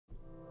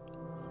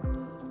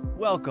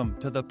Welcome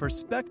to the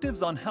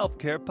Perspectives on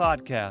Healthcare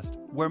podcast,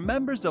 where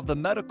members of the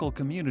medical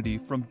community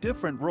from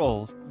different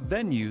roles,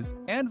 venues,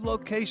 and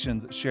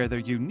locations share their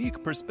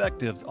unique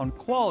perspectives on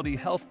quality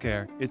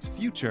healthcare, its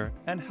future,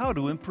 and how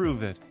to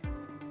improve it.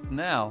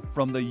 Now,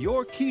 from the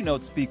Your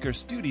Keynote Speaker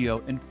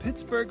studio in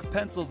Pittsburgh,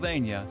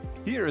 Pennsylvania,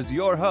 here is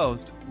your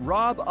host,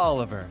 Rob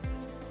Oliver.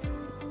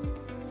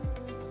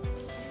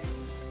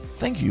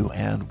 Thank you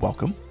and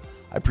welcome.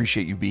 I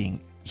appreciate you being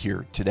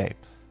here today.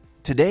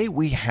 Today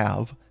we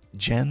have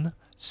Jen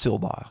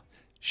Silbaugh.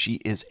 She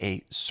is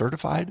a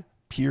certified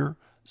peer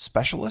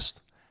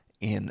specialist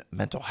in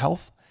mental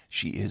health.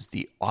 She is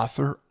the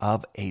author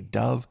of A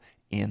Dove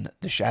in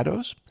the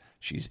Shadows.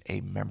 She's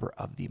a member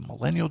of the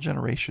millennial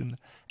generation,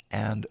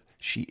 and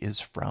she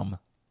is from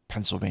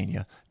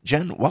Pennsylvania.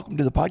 Jen, welcome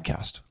to the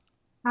podcast.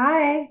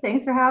 Hi,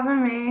 thanks for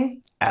having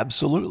me.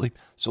 Absolutely.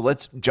 So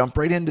let's jump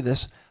right into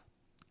this.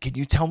 Can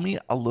you tell me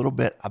a little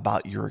bit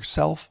about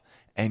yourself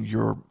and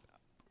your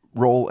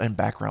role and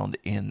background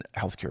in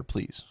healthcare,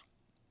 please?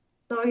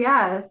 So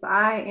yes,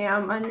 I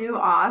am a new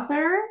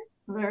author.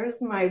 There's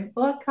my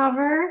book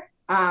cover.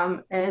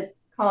 It's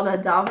called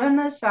A Dove in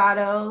the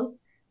Shadows,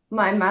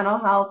 My Mental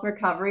Health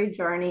Recovery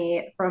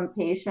Journey from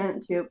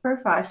Patient to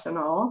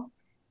Professional.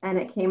 And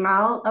it came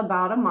out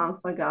about a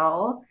month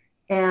ago.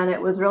 And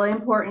it was really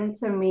important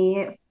to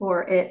me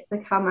for it to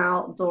come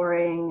out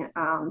during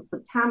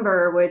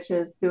September, which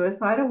is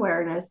Suicide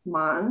Awareness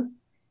Month.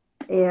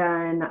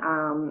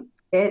 And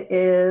it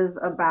is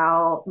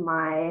about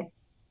my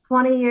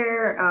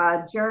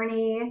 20-year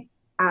journey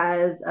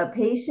as a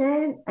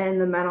patient in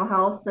the mental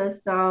health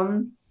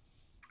system,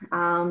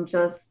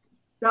 just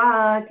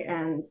stuck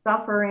and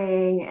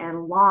suffering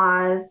and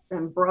lost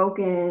and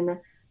broken.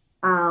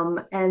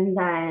 And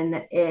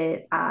then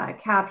it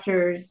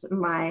captures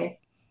my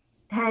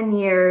 10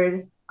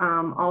 years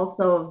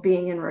also of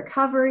being in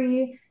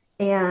recovery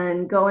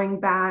and going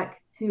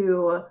back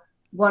to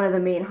one of the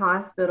main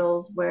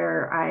hospitals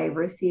where I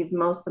received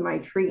most of my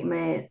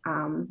treatment,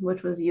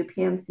 which was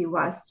UPMC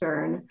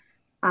Western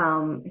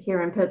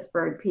here in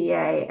Pittsburgh,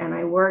 PA. And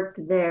I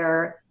worked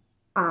there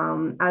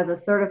as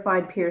a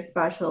certified peer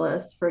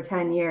specialist for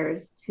 10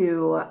 years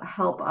to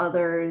help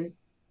others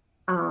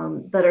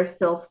that are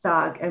still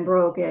stuck and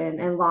broken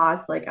and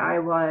lost like I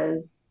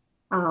was.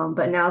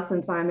 But now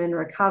since I'm in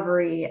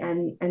recovery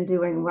and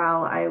doing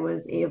well, I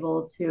was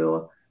able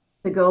to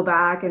go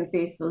back and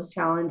face those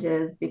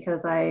challenges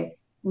because I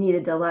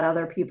needed to let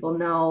other people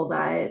know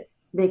that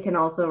they can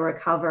also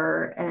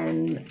recover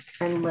and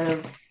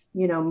live,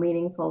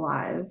 meaningful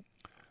lives.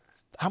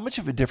 How much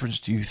of a difference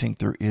do you think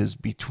there is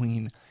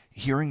between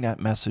hearing that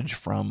message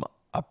from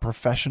a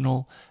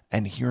professional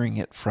and hearing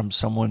it from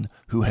someone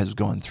who has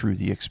gone through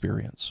the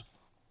experience?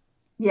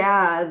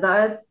 Yeah,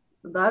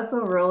 that's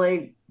a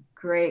really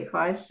great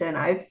question.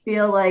 I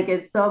feel like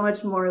it's so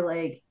much more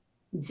like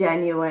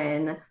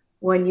genuine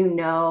when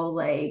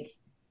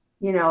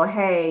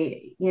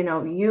hey,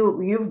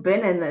 you've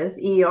been in this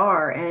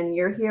ER and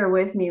you're here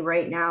with me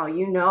right now.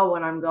 You know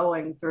what I'm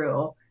going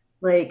through.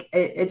 Like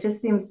it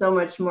just seems so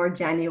much more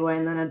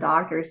genuine than a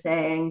doctor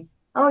saying,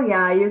 "Oh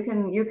yeah, you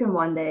can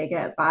one day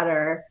get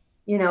better."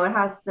 It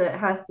has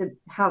to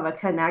have a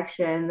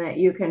connection that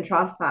you can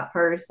trust that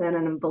person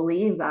and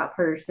believe that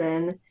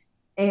person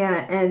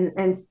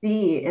and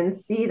see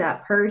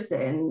that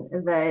person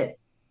that,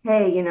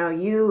 hey,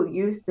 you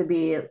used to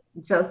be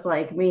just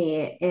like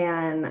me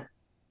and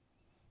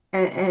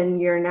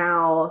you're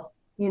now,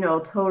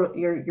 total,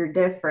 you're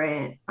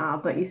different,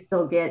 but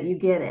you get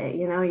it,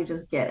 you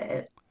just get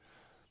it.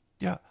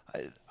 Yeah,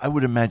 I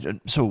would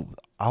imagine. So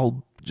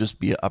I'll just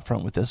be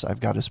upfront with this. I've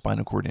got a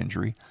spinal cord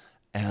injury,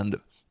 and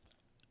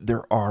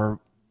there are,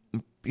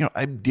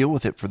 I deal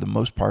with it for the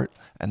most part,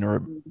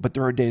 but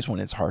there are days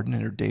when it's hard and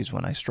there are days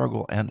when I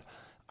struggle. And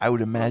I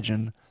would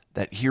imagine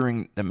that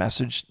hearing the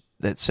message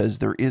that says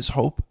there is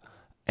hope,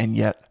 and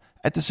yet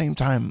at the same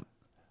time,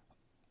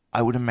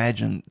 I would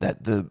imagine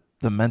that the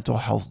mental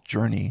health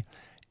journey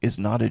is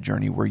not a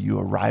journey where you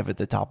arrive at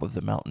the top of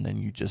the mountain and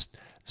you just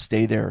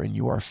stay there and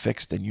you are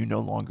fixed and you no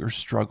longer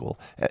struggle.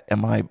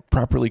 Am I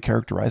properly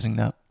characterizing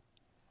that?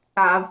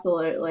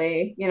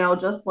 Absolutely.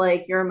 Just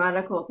like your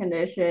medical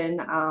condition,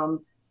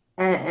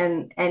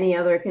 and any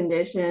other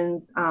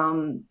conditions,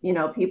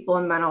 people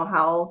in mental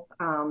health,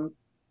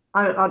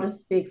 I'll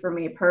just speak for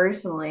me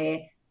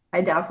personally.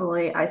 I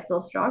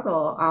still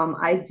struggle.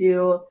 I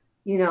do,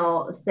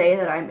 say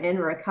that I'm in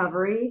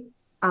recovery,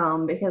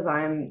 because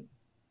I'm,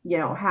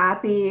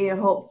 happy,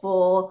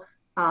 hopeful.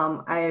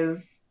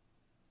 I've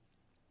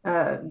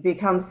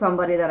become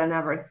somebody that I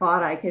never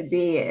thought I could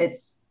be.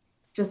 It's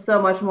just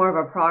so much more of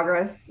a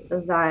progress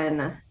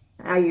than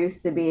I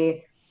used to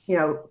be,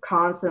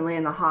 constantly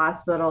in the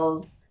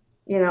hospitals,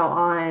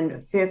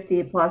 on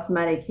 50 plus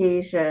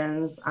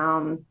medications,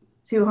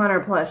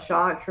 200 plus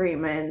shock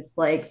treatments.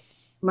 Like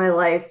my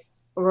life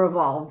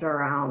revolved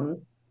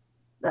around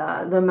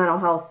the mental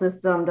health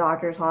system,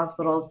 doctors,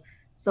 hospitals.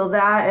 So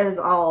that is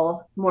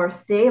all more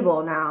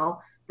stable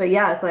now. But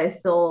yes, I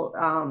still,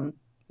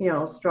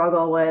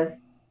 struggle with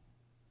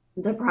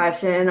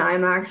depression.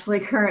 I'm actually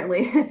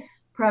currently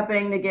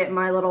prepping to get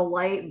my little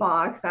light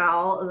box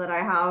out that I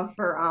have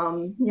for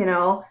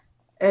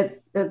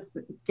it's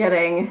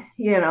getting,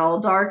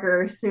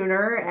 darker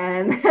sooner,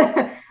 and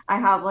I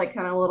have like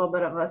kind of a little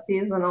bit of a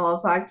seasonal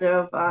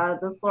affective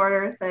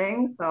disorder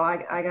thing, so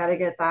I got to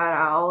get that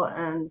out.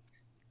 And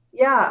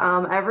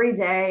yeah, every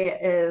day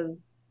is,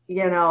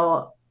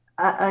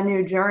 a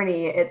new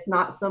journey. It's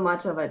not so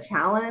much of a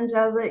challenge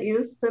as it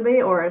used to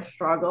be, or a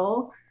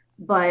struggle,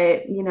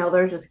 but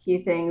there's just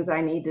key things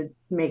I need to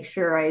make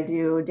sure I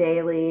do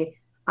daily,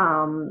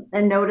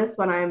 and notice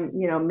when I'm,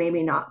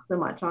 maybe not so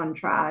much on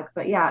track.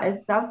 But yeah,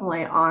 it's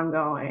definitely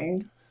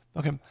ongoing.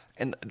 Okay.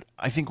 And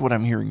I think what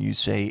I'm hearing you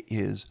say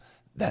is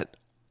that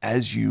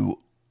as you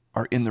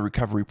are in the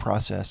recovery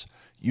process,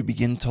 you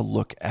begin to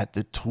look at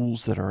the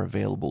tools that are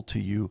available to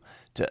you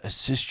to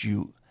assist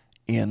you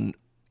in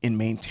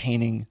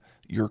maintaining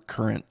your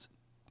current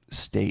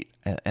state,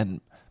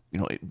 and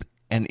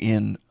and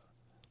in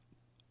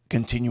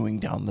continuing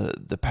down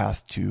the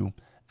path to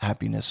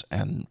happiness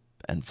and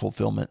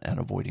fulfillment and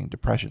avoiding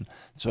depression.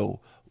 So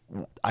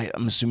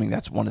I'm assuming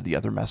that's one of the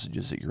other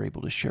messages that you're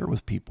able to share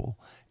with people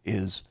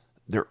is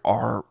there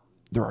are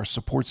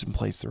supports in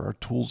place, there are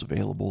tools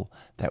available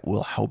that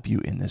will help you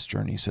in this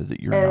journey so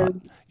that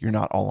you're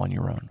not all on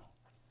your own.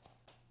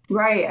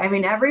 Right. I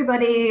mean,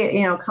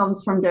 everybody,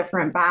 comes from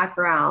different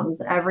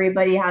backgrounds.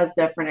 Everybody has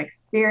different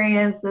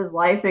experiences,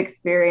 life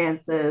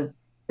experiences,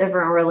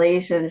 different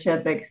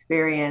relationship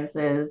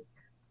experiences.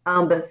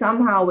 But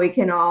somehow we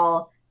can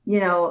all,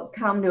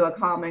 come to a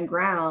common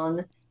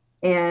ground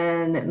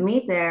and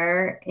meet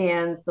there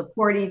and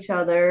support each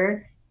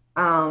other,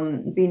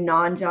 be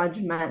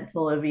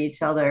non-judgmental of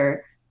each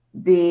other,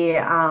 be,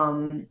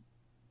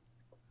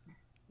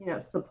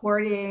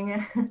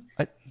 supporting.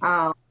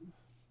 um,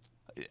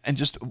 And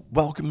just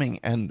welcoming,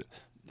 and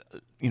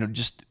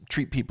just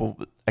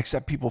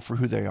accept people for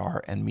who they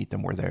are and meet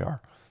them where they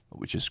are,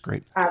 which is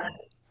great.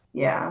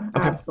 Yeah,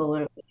 Okay,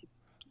 absolutely.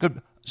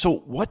 good. So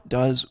what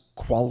does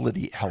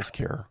quality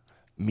healthcare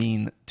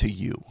mean to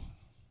you?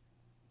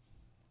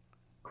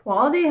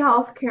 Quality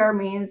healthcare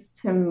means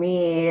to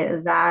me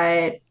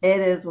that it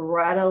is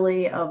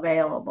readily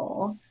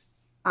available.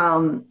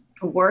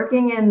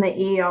 Working in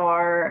the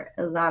ER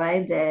that I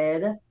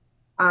did,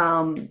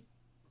 um,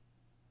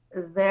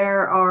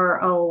 there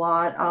are a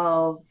lot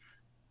of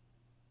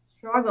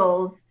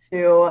struggles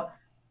to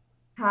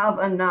have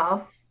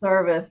enough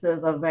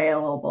services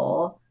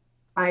available.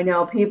 I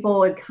know people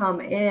would come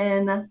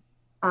in,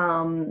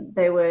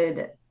 they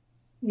would,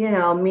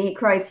 meet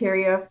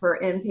criteria for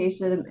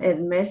inpatient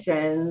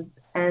admissions,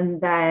 and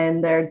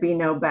then there'd be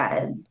no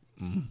beds.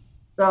 Mhm.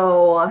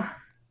 So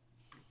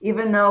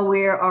even though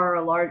we're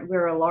a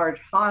large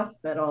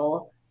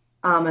hospital,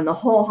 and the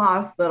whole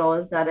hospital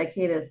is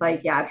dedicated to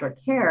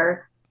psychiatric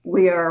care,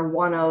 we are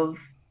one of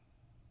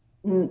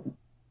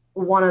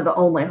the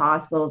only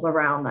hospitals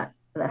around that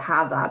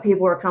have that.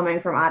 People are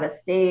coming from out of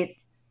states,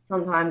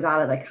 sometimes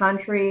out of the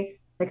country,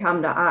 to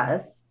come to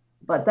us.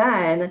 But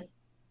then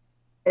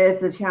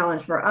it's a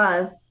challenge for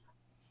us.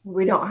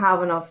 We don't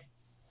have enough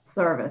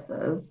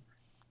services.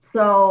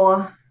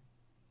 So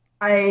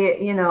I,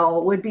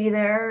 would be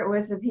there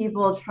with the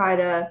people, try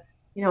to,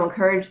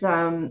 encourage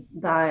them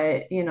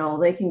that,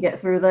 they can get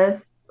through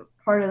this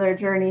part of their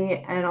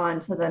journey and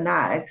on to the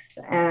next.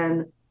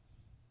 And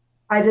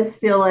I just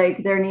feel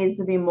like there needs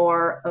to be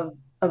more of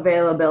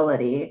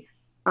availability.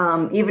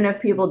 Even if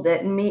people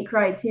didn't meet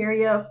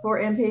criteria for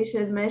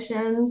inpatient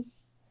admissions,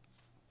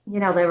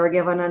 they were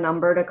given a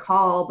number to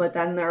call, but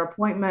then their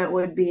appointment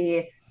would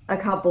be a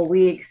couple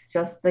weeks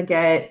just to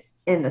get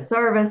into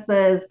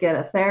services, get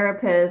a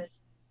therapist.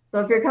 So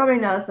if you're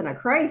coming to us in a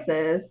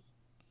crisis,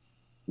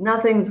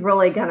 nothing's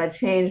really going to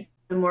change.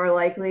 More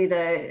likely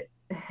to,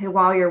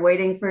 while you're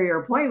waiting for your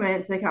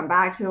appointment, to come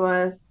back to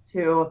us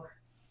to,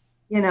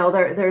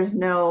 there's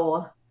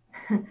no,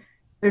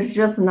 there's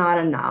just not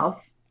enough.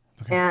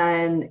 Okay.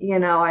 And,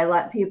 I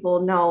let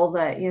people know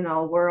that,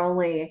 we're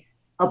only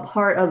a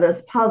part of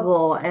this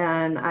puzzle.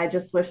 And I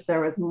just wish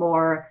there was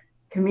more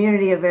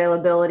community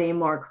availability,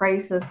 more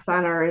crisis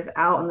centers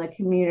out in the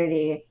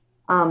community.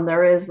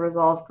 There is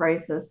Resolve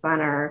Crisis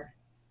Center,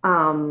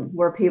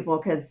 where people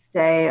could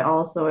stay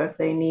also if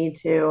they need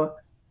to.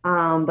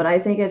 But I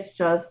think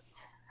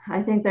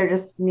there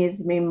just needs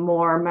to be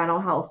more mental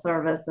health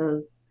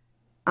services,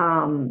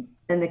 in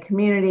the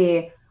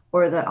community,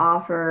 or that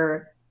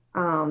offer,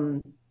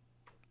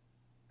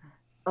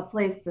 a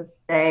place to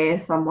stay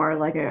somewhere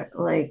like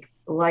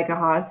a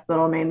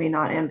hospital, maybe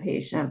not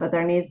inpatient, but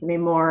there needs to be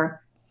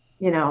more,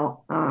 even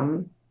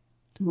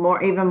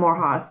more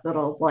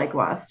hospitals like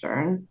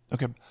Western.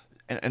 Okay.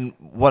 And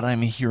what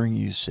I'm hearing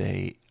you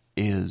say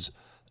is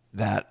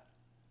that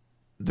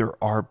there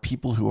are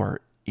people who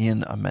are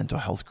in a mental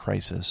health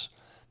crisis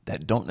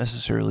that don't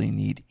necessarily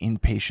need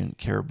inpatient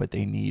care, but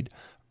they need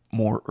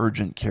more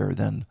urgent care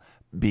than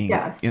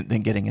Yes.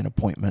 than getting an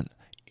appointment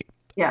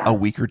Yeah. a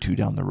week or two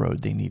down the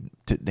road. They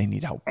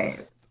need help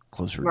Right.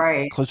 closer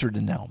Right.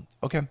 to now.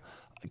 Okay.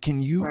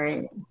 Can you,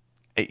 Right.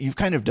 you've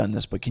kind of done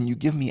this, but can you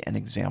give me an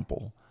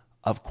example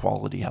of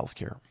quality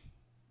healthcare?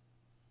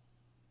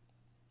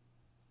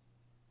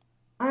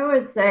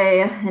 would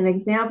say an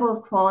example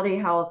of quality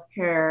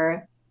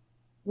healthcare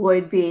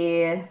would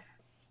be,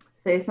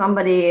 say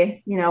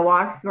somebody,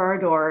 walks through our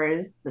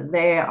doors,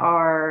 they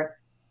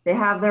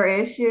have their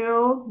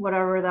issue,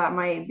 whatever that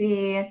might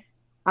be,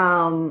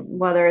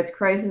 whether it's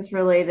crisis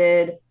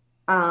related,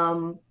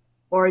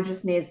 or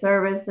just need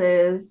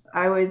services.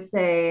 I would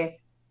say,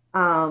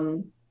 a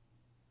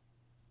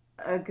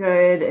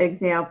good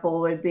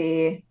example would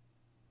be,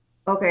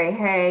 okay,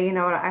 hey, you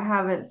know what, I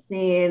haven't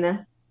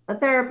seen a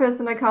therapist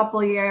in a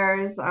couple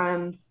years.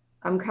 I'm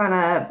kind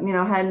of,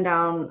 heading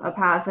down a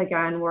path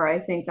again where I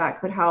think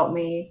that could help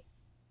me.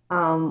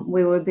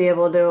 We would be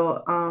able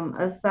to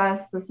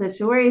assess the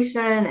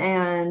situation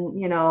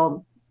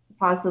and,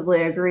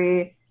 possibly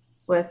agree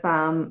with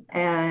them.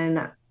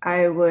 And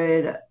I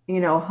would,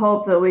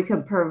 hope that we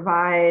could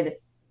provide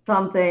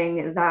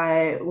something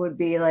that would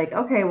be like,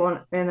 okay,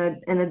 well, in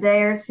a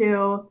day or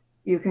two,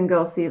 you can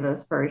go see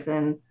this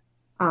person.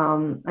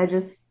 I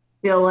just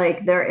feel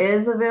like there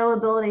is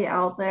availability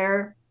out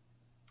there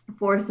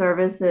for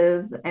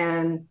services,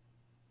 and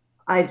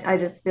I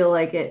just feel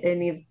like it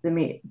needs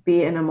to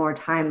be in a more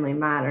timely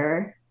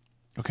manner.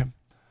 Okay.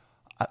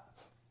 Uh,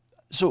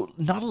 so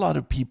not a lot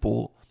of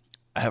people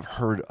have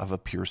heard of a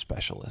peer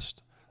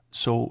specialist.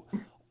 So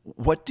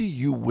what do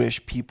you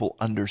wish people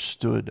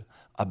understood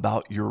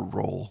about your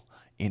role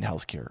in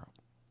healthcare?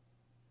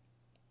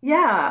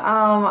 Yeah,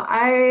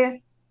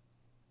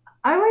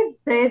 I would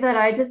say that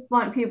I just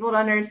want people to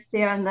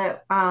understand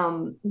that,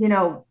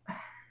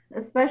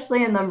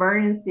 especially in the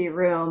emergency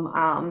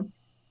room,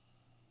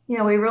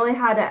 we really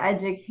had to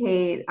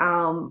educate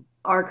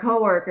our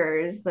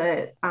coworkers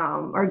that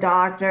our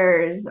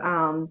doctors,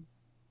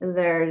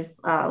 there's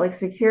like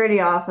security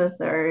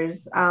officers.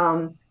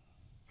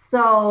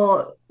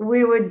 So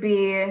we would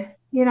be,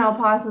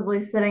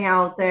 possibly sitting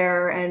out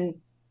there. And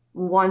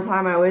one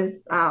time I was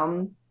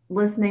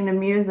listening to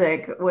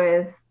music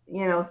with,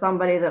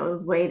 somebody that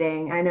was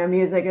waiting. I know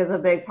music is a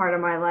big part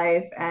of my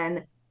life,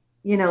 and,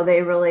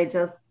 they really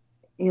just,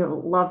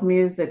 love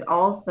music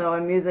also.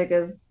 And music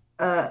is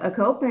a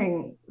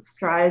coping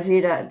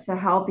strategy to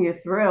help you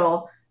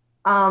through.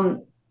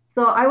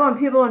 So I want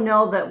people to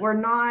know that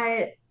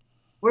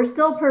we're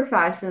still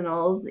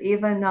professionals,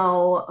 even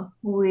though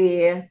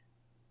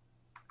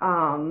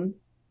um,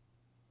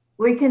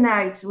 we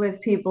connect with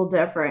people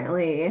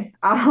differently.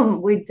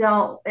 We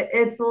don't,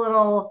 it's a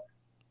little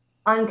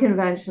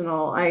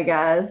unconventional, I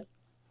guess.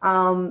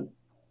 Um,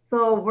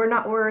 so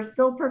we're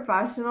still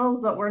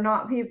professionals, but we're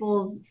not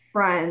people's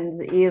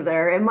friends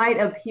either. It might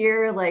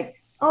appear like,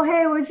 oh,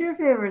 hey, what's your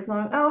favorite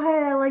song? Oh,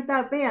 hey, I like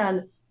that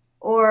band.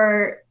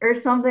 Or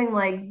something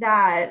like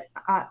that.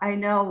 I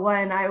know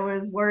when I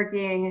was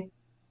working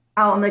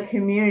out in the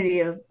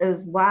community as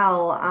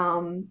well,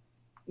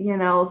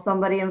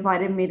 somebody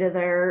invited me to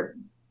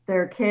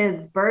their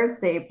kid's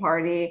birthday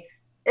party.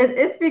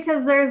 It's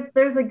because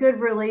there's a good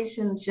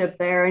relationship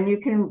there, and you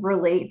can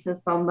relate to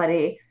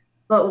somebody.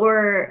 But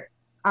we're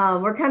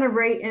kind of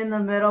right in the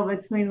middle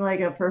between like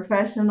a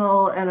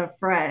professional and a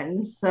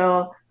friend.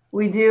 So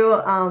we do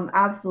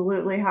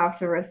absolutely have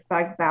to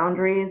respect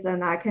boundaries,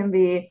 and that can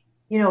be,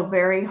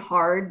 very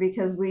hard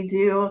because we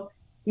do,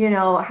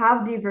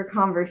 have deeper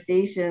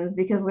conversations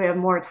because we have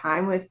more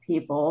time with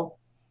people.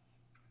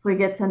 So we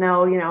get to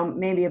know,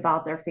 maybe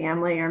about their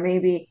family, or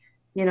maybe,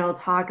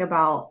 talk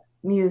about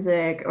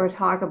music, or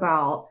talk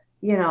about,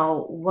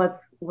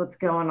 what's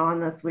going on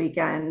this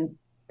weekend.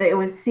 It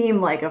would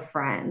seem like a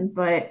friend,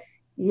 but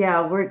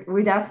yeah,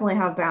 we definitely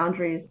have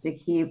boundaries to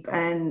keep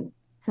and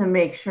to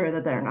make sure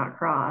that they're not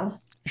crossed.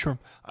 Sure.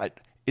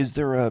 Is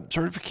there a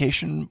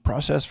certification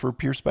process for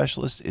peer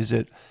specialists? Is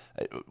it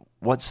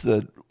what's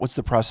the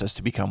process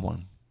to become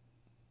one?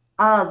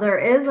 There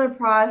is a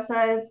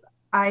process.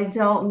 I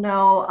don't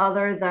know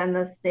other than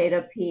the state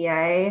of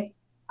PA.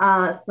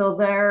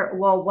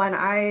 Well, when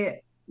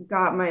I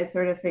got my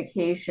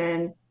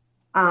certification,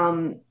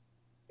 um,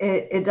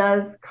 it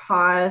does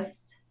cost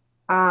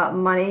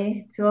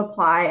money to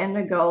apply and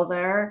to go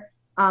there.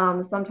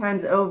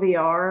 Sometimes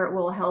OVR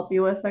will help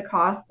you with the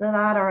cost of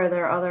that, or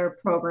there are other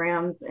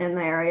programs in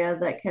the area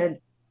that could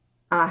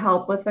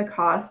help with the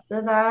cost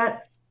of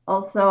that.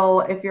 Also,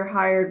 if you're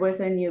hired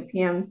within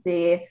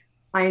UPMC,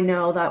 I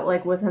know that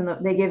like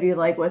they give you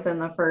like within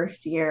the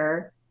first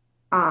year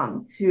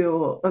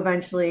to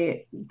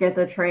eventually get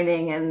the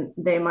training, and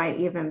they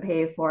might even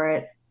pay for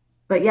it.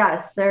 But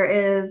yes, there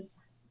is,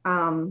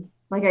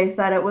 like I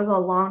said, it was a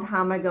long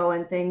time ago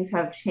and things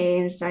have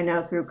changed. I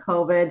know through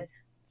COVID,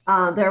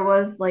 there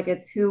was like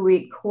a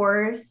 2-week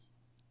course,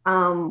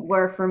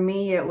 where for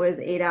me it was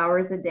 8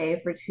 hours a day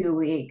for 2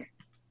 weeks.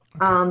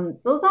 So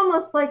it's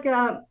almost like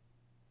a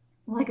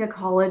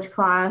college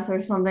class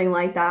or something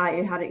like that.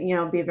 You had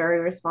to, be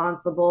very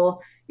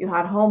responsible. You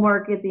had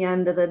homework at the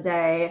end of the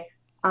day.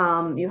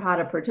 You had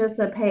to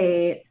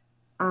participate.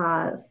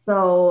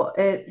 So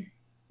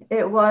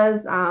it was,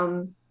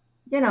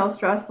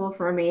 stressful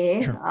for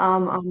me.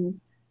 Sure.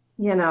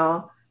 You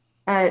know,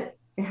 I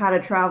had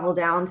to travel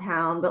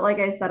downtown, but like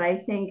I said, I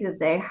think that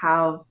they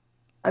have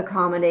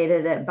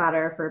accommodated it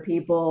better for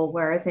people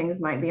where things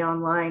might be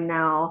online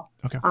now.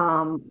 Okay.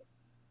 Um,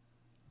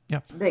 Yeah.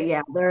 but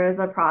yeah, there is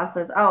a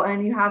process. Oh,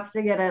 and you have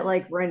to get it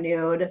like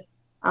renewed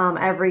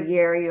every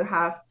year. You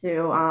have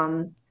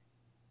to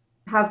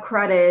have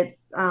credits,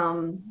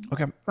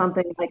 Okay.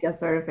 something like a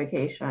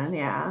certification.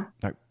 Yeah.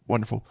 All right.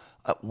 Wonderful.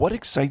 What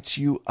excites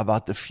you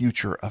about the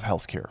future of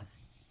healthcare?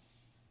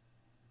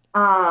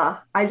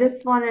 I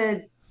just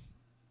wanted,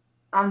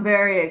 I'm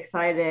very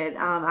excited.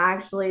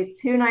 Actually,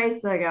 2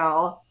 nights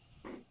ago,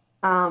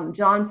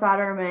 John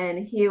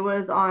Fetterman, he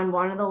was on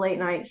one of the late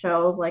night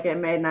shows, like at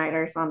midnight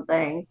or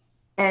something,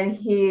 and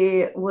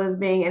he was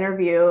being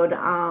interviewed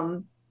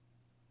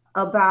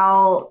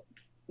about,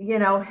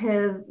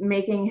 his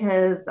making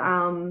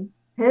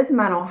his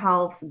mental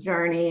health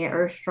journey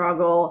or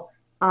struggle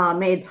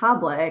made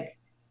public.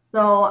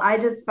 So I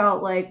just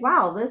felt like,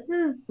 wow, this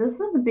is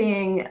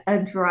being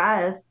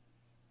addressed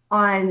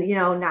on,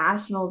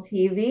 national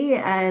TV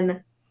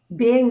and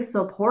being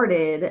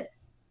supported.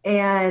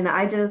 And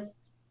I just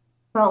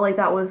felt like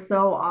that was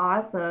so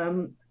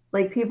awesome.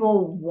 Like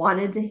people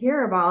wanted to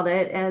hear about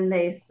it and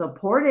they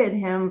supported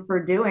him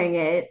for doing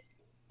it.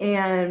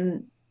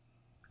 And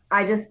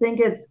I just think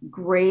it's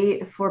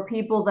great for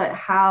people that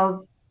have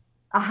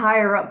a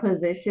higher up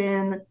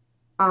position.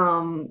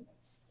 Um,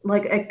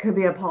 like it could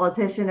be a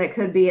politician, it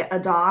could be a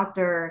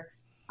doctor,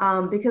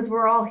 because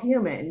we're all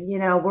human,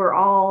 we're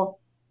all,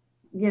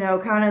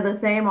 kind of the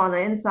same on the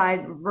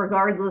inside,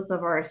 regardless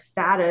of our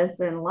status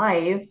in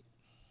life.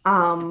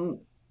 Um,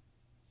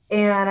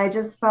 and I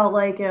just felt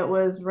like it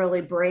was really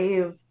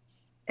brave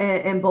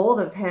and bold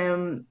of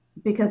him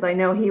because I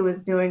know he was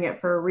doing it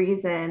for a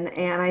reason.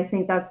 And I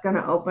think that's going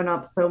to open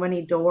up so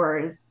many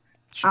doors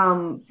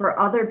for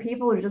other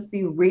people to just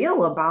be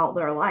real about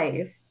their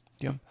life.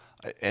 Yeah.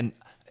 And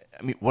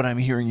I mean, what I'm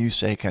hearing you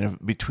say kind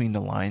of between the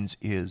lines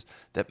is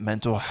that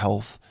mental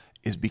health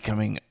is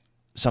becoming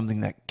something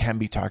that can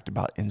be talked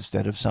about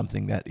instead of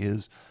something that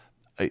is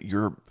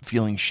you're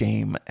feeling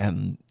shame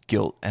and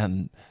guilt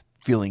and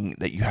feeling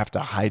that you have to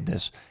hide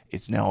this.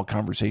 It's now a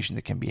conversation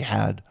that can be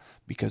had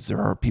because there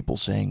are people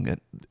saying that,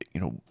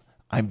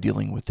 I'm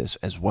dealing with this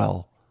as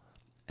well.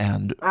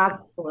 And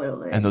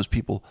Absolutely. and those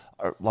people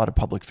are a lot of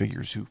public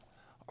figures who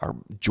are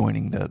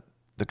joining the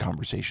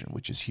conversation,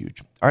 which is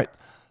huge. All right.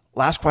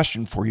 Last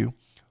question for you.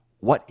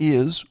 What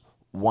is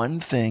one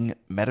thing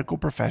medical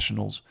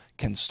professionals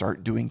can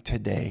start doing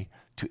today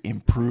to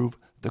improve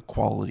the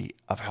quality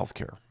of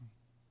healthcare?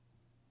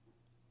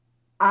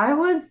 I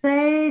would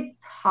say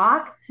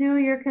talk to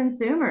your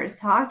consumers,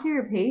 talk to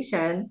your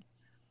patients,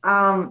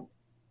 um,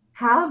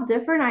 have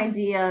different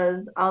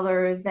ideas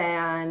other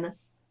than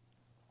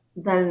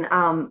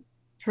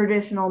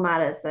traditional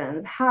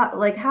medicines.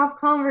 Have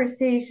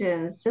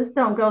conversations. Just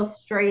don't go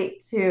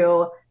straight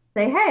to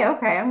say, "Hey,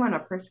 okay, I'm going to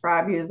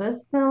prescribe you this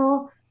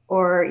pill,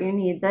 or you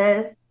need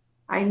this."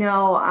 I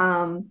know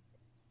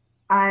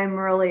I'm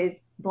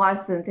really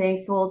blessed and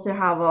thankful to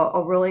have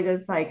a really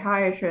good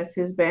psychiatrist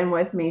who's been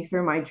with me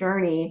through my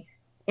journey.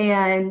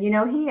 And,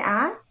 he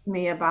asked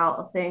me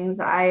about things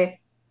I,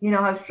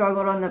 have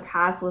struggled in the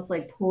past with,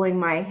 like pulling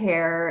my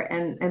hair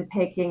and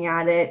picking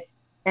at it.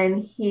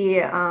 And he,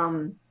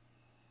 ran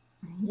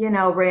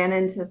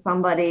into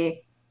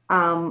somebody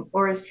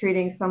or is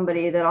treating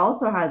somebody that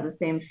also has the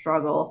same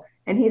struggle.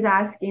 And he's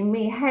asking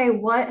me, "Hey,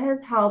 what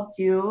has helped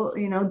you,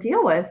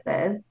 deal with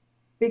this?"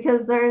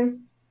 Because there's,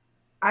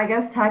 I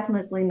guess,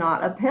 technically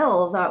not a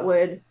pill that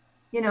would,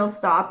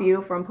 stop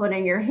you from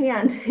putting your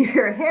hand to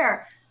your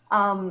hair.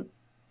 Um,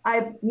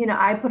 I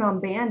put on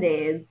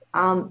Band-Aids.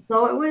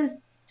 So it was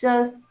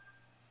just,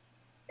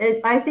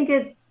 I think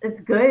it's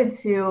good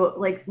to,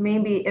 like,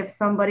 maybe if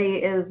somebody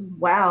is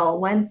well,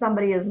 when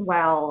somebody is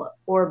well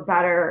or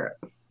better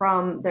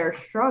from their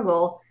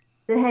struggle,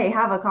 to, hey,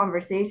 have a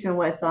conversation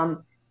with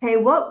them. Hey,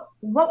 what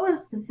was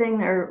the thing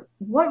there?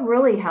 What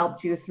really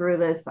helped you through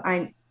this?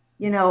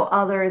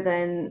 Other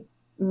than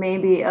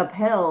maybe a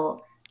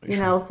pill,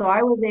 Sure. so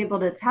I was able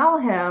to tell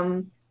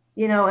him,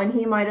 and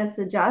he might have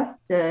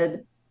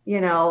suggested,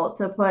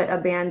 to put a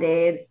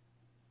Band-Aid,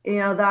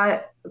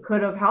 that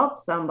could have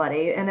helped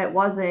somebody, and it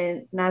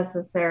wasn't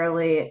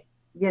necessarily,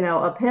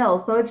 a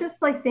pill. So it's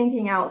just like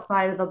thinking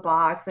outside of the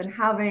box and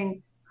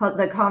having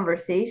the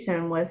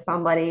conversation with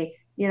somebody,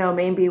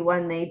 maybe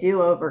when they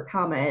do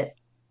overcome it.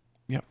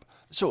 Yep.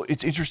 So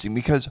it's interesting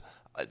because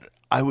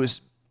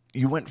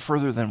you went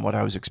further than what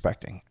I was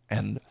expecting.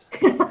 And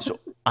so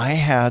I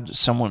had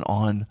someone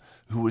on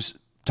who was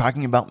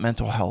talking about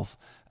mental health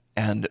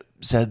and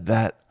said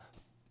that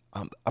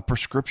a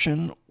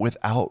prescription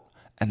without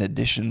an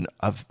addition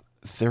of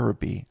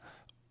therapy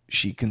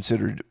she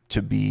considered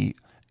to be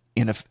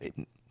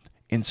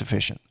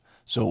insufficient.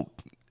 So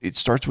it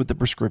starts with the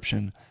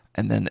prescription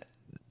and then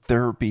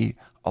therapy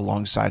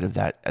alongside of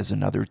that as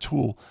another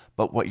tool.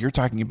 But what you're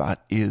talking about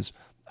is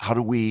how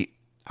do we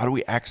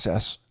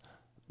access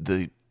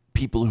the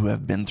people who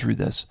have been through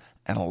this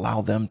and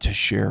allow them to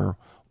share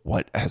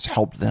what has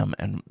helped them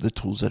and the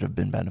tools that have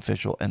been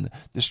beneficial and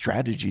the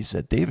strategies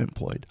that they've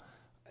employed.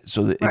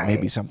 so that it may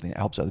be Right. something that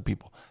helps other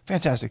people.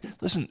 Fantastic.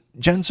 Listen,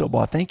 Jen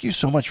Silbaugh, thank you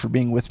so much for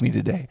being with me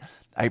today.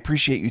 I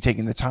appreciate you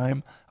taking the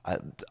time.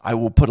 I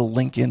will put a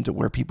link into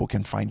where people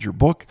can find your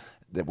book,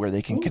 where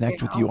they can Thank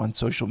connect with you. you on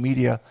social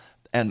media.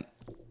 And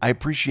I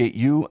appreciate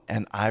you,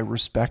 and I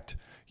respect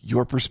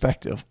your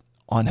perspective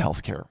on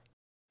healthcare.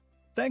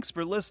 Thanks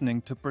for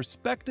listening to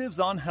Perspectives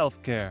on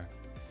Healthcare.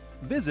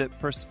 Visit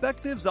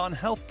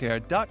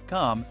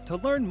perspectivesonhealthcare.com to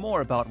learn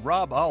more about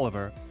Rob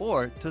Oliver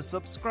or to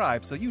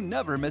subscribe so you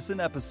never miss an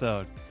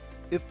episode.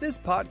 If this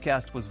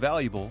podcast was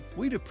valuable,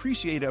 we'd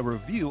appreciate a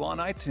review on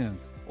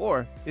iTunes.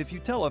 Or if you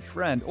tell a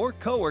friend or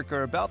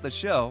coworker about the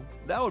show,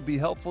 that would be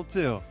helpful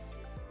too.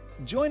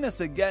 Join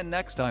us again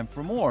next time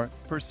for more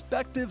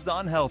Perspectives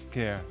on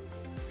Healthcare.